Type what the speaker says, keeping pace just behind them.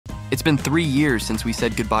It's been 3 years since we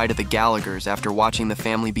said goodbye to the Gallaghers after watching the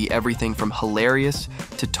family be everything from hilarious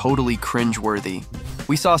to totally cringeworthy.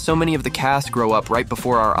 We saw so many of the cast grow up right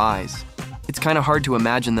before our eyes. It's kind of hard to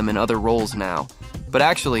imagine them in other roles now. But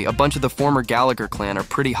actually, a bunch of the former Gallagher clan are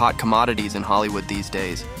pretty hot commodities in Hollywood these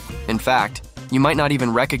days. In fact, you might not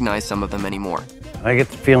even recognize some of them anymore. I get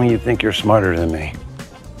the feeling you think you're smarter than me.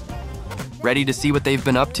 Ready to see what they've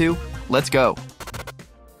been up to? Let's go.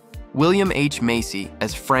 Willliam H Macy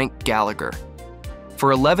as Frank Gallagher.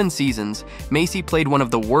 For 11 seasons, Macy played one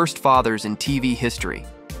of the worst fathers in TV history.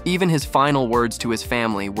 Even his final words to his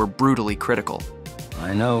family were brutally critical.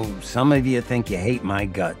 I know some of you think you hate my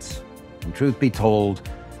guts. And truth be told,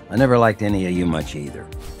 I never liked any of you much either.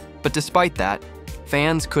 But despite that,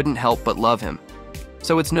 fans couldn't help but love him.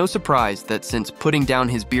 So it's no surprise that since putting down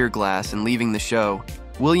his beer glass and leaving the show,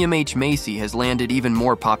 Willliam H Macy has landed even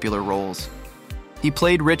more popular roles. He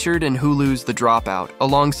played Richard in Hulu's The Dropout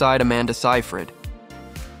alongside Amanda Seyfried.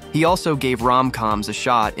 He also gave rom-coms a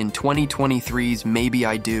shot in 2023's Maybe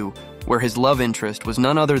I Do, where his love interest was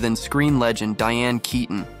none other than screen legend Diane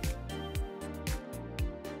Keaton.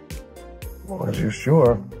 Was you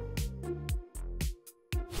sure?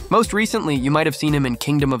 Most recently, you might have seen him in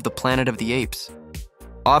Kingdom of the Planet of the Apes.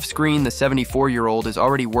 Off-screen, the 74-year-old is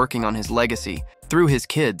already working on his legacy through his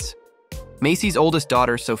kids. Macy's oldest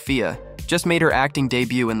daughter, Sophia, just made her acting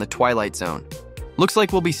debut in The Twilight Zone. Looks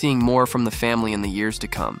like we'll be seeing more from the family in the years to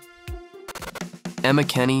come. Emma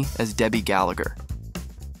Kenney as Debbie Gallagher.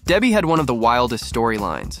 Debbie had one of the wildest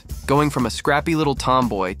storylines, going from a scrappy little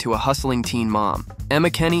tomboy to a hustling teen mom. Emma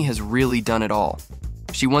Kenney has really done it all.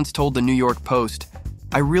 She once told the New York Post,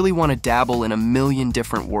 "I really want to dabble in a million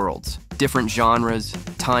different worlds, different genres,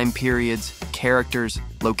 time periods, characters,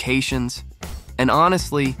 locations." And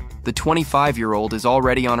honestly, the 25-year-old is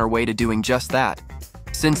already on her way to doing just that.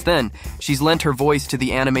 Since then, she's lent her voice to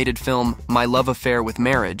the animated film My Love Affair with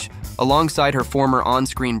Marriage, alongside her former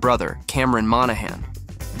on-screen brother, Cameron Monaghan.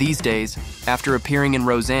 These days, after appearing in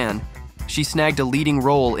Roseanne, she snagged a leading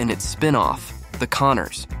role in its spin-off, The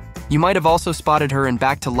Conners. You might have also spotted her in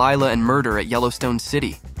Back to Lila and Murder at Yellowstone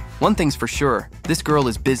City. One thing's for sure, this girl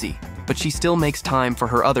is busy, but she still makes time for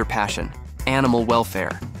her other passion, animal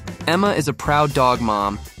welfare. Emma is a proud dog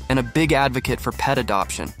mom and a big advocate for pet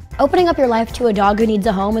adoption. Opening up your life to a dog who needs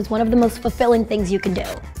a home is one of the most fulfilling things you can do.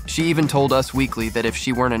 She even told Us Weekly that if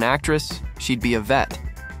she weren't an actress, she'd be a vet.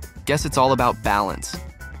 Guess it's all about balance.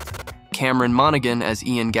 Cameron Monaghan as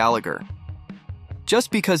Ian Gallagher.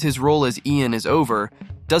 Just because his role as Ian is over,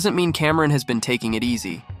 doesn't mean Cameron has been taking it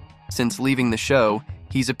easy. Since leaving the show,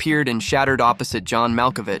 he's appeared in Shattered opposite John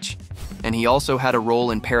Malkovich, and he also had a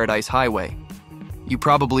role in Paradise Highway. You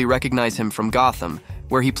probably recognize him from Gotham,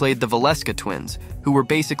 where he played the Valeska twins, who were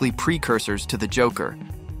basically precursors to the Joker.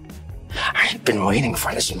 I've been waiting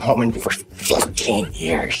for this moment for 15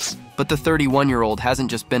 years. But the 31-year-old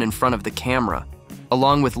hasn't just been in front of the camera.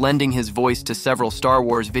 Along with lending his voice to several Star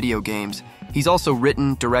Wars video games, he's also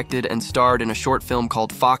written, directed, and starred in a short film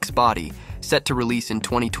called Fox Body, set to release in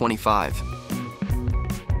 2025.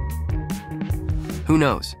 Who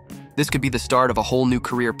knows? This could be the start of a whole new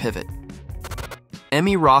career pivot.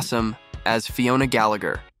 Emmy Rossum as Fiona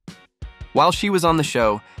Gallagher. While she was on the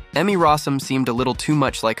show, Emmy Rossum seemed a little too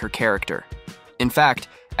much like her character. In fact,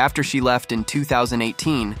 after she left in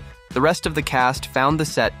 2018, the rest of the cast found the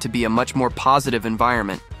set to be a much more positive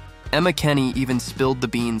environment. Emma Kenney even spilled the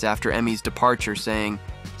beans after Emmy's departure, saying,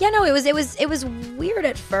 Yeah, no, it was weird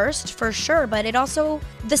at first, for sure, but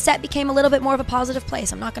the set became a little bit more of a positive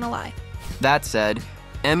place, I'm not gonna lie. That said,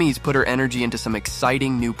 Emmy's put her energy into some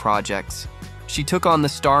exciting new projects. She took on the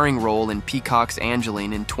starring role in Peacock's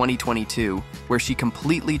Angeline in 2022, where she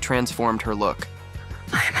completely transformed her look.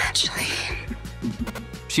 I'm Angeline.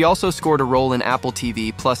 She also scored a role in Apple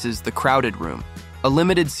TV Plus's The Crowded Room, a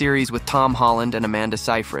limited series with Tom Holland and Amanda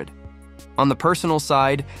Seyfried. On the personal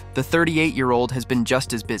side, the 38-year-old has been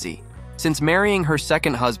just as busy. Since marrying her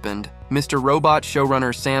second husband, Mr. Robot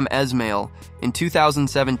showrunner Sam Esmail, in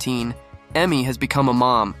 2017, Emmy has become a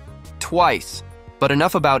mom. Twice. But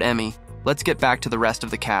enough about Emmy. Let's get back to the rest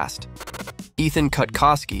of the cast. Ethan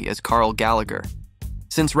Kutkoski as Carl Gallagher.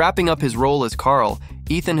 Since wrapping up his role as Carl,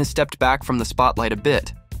 Ethan has stepped back from the spotlight a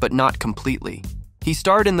bit, but not completely. He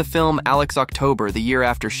starred in the film Alex October the year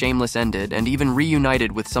after Shameless ended and even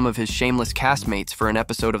reunited with some of his Shameless castmates for an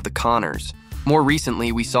episode of The Conners. More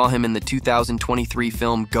recently, we saw him in the 2023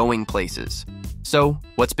 film Going Places. So,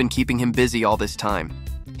 what's been keeping him busy all this time?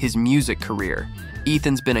 His music career.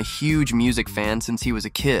 Ethan's been a huge music fan since he was a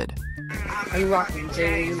kid. I be rocking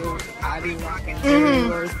I be rocking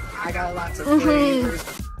I got lots of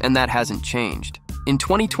flavors. And that hasn't changed. In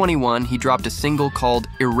 2021, he dropped a single called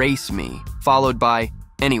Erase Me, followed by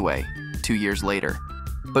Anyway, 2 years later.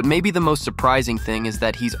 But maybe the most surprising thing is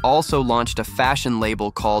that he's also launched a fashion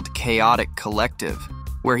label called Chaotic Collective,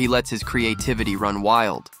 where he lets his creativity run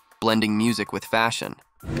wild, blending music with fashion.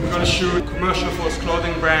 We're gonna shoot a commercial for his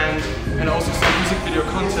clothing brand and also some music video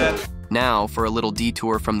content. Now for a little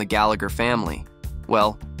detour from the Gallagher family.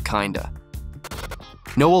 Well, kinda.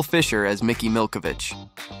 Noel Fisher as Mickey Milkovich.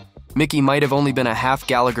 Mickey might have only been a half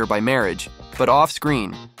Gallagher by marriage, but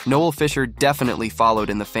off-screen, Noel Fisher definitely followed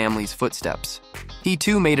in the family's footsteps. He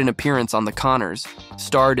too made an appearance on The Conners,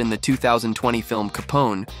 starred in the 2020 film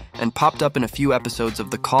Capone, and popped up in a few episodes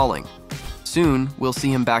of The Calling. Soon, we'll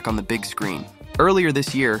see him back on the big screen. Earlier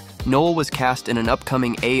this year, Noel was cast in an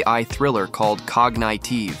upcoming AI thriller called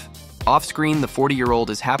Cognitive. Off-screen, the 40-year-old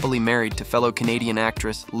is happily married to fellow Canadian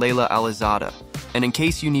actress Layla Alizada. And in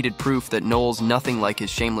case you needed proof that Noel's nothing like his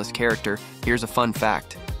Shameless character, here's a fun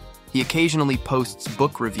fact. He occasionally posts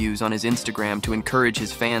book reviews on his Instagram to encourage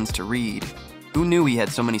his fans to read. Who knew he had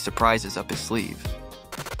so many surprises up his sleeve?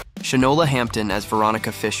 Shanola Hampton as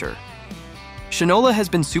Veronica Fisher. Shanola has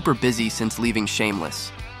been super busy since leaving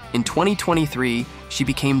Shameless. In 2023, she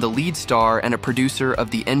became the lead star and a producer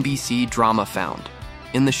of the NBC drama Found.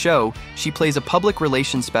 In the show, she plays a public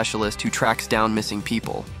relations specialist who tracks down missing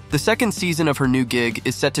people. The second season of her new gig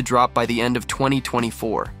is set to drop by the end of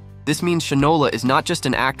 2024. This means Shanola is not just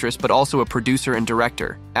an actress, but also a producer and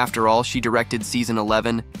director. After all, she directed season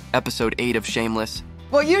 11, episode 8 of Shameless.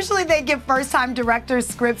 Well, usually they give first-time directors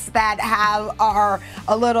scripts that are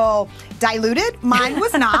a little diluted. Mine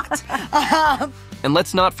was not. And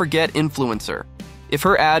let's not forget influencer. If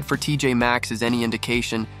her ad for TJ Maxx is any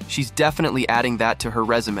indication, she's definitely adding that to her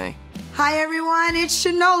resume. Hi everyone, it's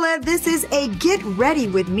Shanola. This is a Get Ready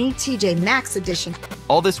With Me TJ Maxx edition.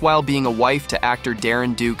 All this while being a wife to actor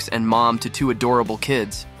Darren Dukes and mom to 2 adorable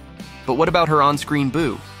kids. But what about her on-screen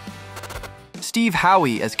boo? Steve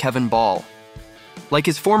Howey as Kevin Ball. Like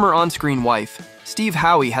his former on-screen wife, Steve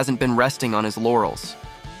Howey hasn't been resting on his laurels.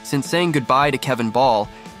 Since saying goodbye to Kevin Ball,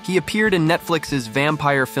 he appeared in Netflix's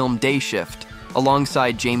vampire film Day Shift,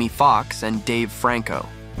 alongside Jamie Foxx and Dave Franco.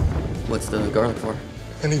 What's the garlic for?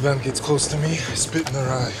 Anyone gets close to me, I spit in their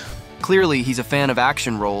eye. Clearly, he's a fan of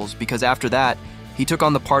action roles because after that, he took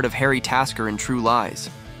on the part of Harry Tasker in True Lies.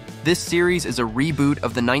 This series is a reboot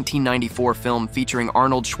of the 1994 film featuring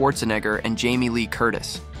Arnold Schwarzenegger and Jamie Lee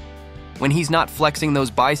Curtis. When he's not flexing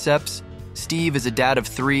those biceps, Steve is a dad of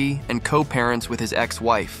 3 and co-parents with his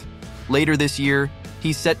ex-wife. Later this year,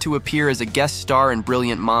 he's set to appear as a guest star in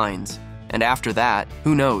Brilliant Minds. And after that,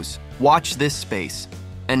 who knows? Watch this space.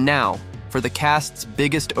 And now, for the cast's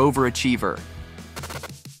biggest overachiever,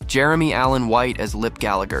 Jeremy Allen White as Lip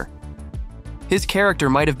Gallagher. His character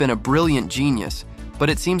might have been a brilliant genius, but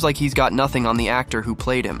it seems like he's got nothing on the actor who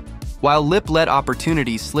played him. While Lip let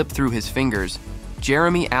opportunities slip through his fingers,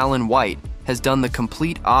 Jeremy Allen White has done the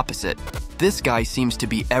complete opposite. This guy seems to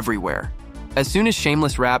be everywhere. As soon as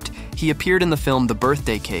Shameless wrapped, he appeared in the film The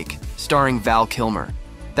Birthday Cake, starring Val Kilmer.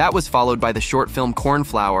 That was followed by the short film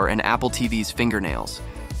Cornflower and Apple TV's Fingernails,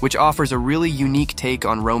 which offers a really unique take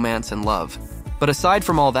on romance and love. But aside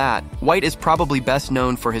from all that, White is probably best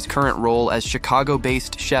known for his current role as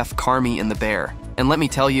Chicago-based chef Carmy in The Bear. And let me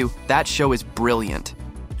tell you, that show is brilliant.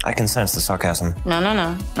 I can sense the sarcasm. No,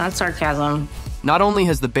 not sarcasm. Not only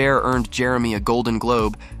has The Bear earned Jeremy a Golden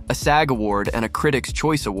Globe, a SAG Award, and a Critics'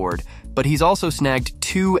 Choice Award, but he's also snagged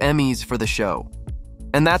 2 Emmys for the show.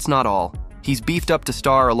 And that's not all. He's beefed up to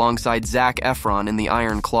star alongside Zac Efron in The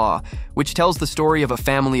Iron Claw, which tells the story of a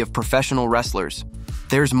family of professional wrestlers.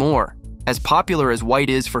 There's more. As popular as White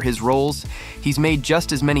is for his roles, he's made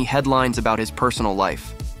just as many headlines about his personal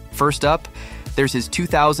life. First up, there's his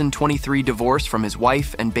 2023 divorce from his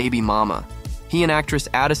wife and baby mama. He and actress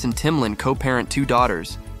Addison Timlin co-parent 2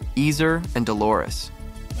 daughters, Ezer and Dolores.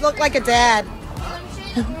 You look like a dad.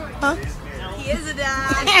 Huh? He is a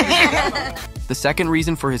dad. The second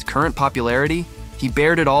reason for his current popularity, he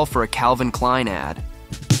bared it all for a Calvin Klein ad.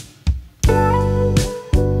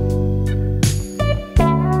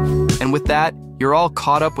 And with that, you're all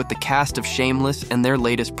caught up with the cast of Shameless and their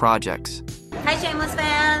latest projects. Hi, Shameless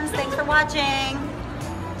fans. Thanks for watching.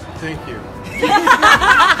 Thank you.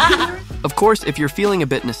 Of course, if you're feeling a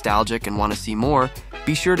bit nostalgic and want to see more,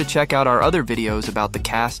 be sure to check out our other videos about the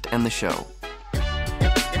cast and the show.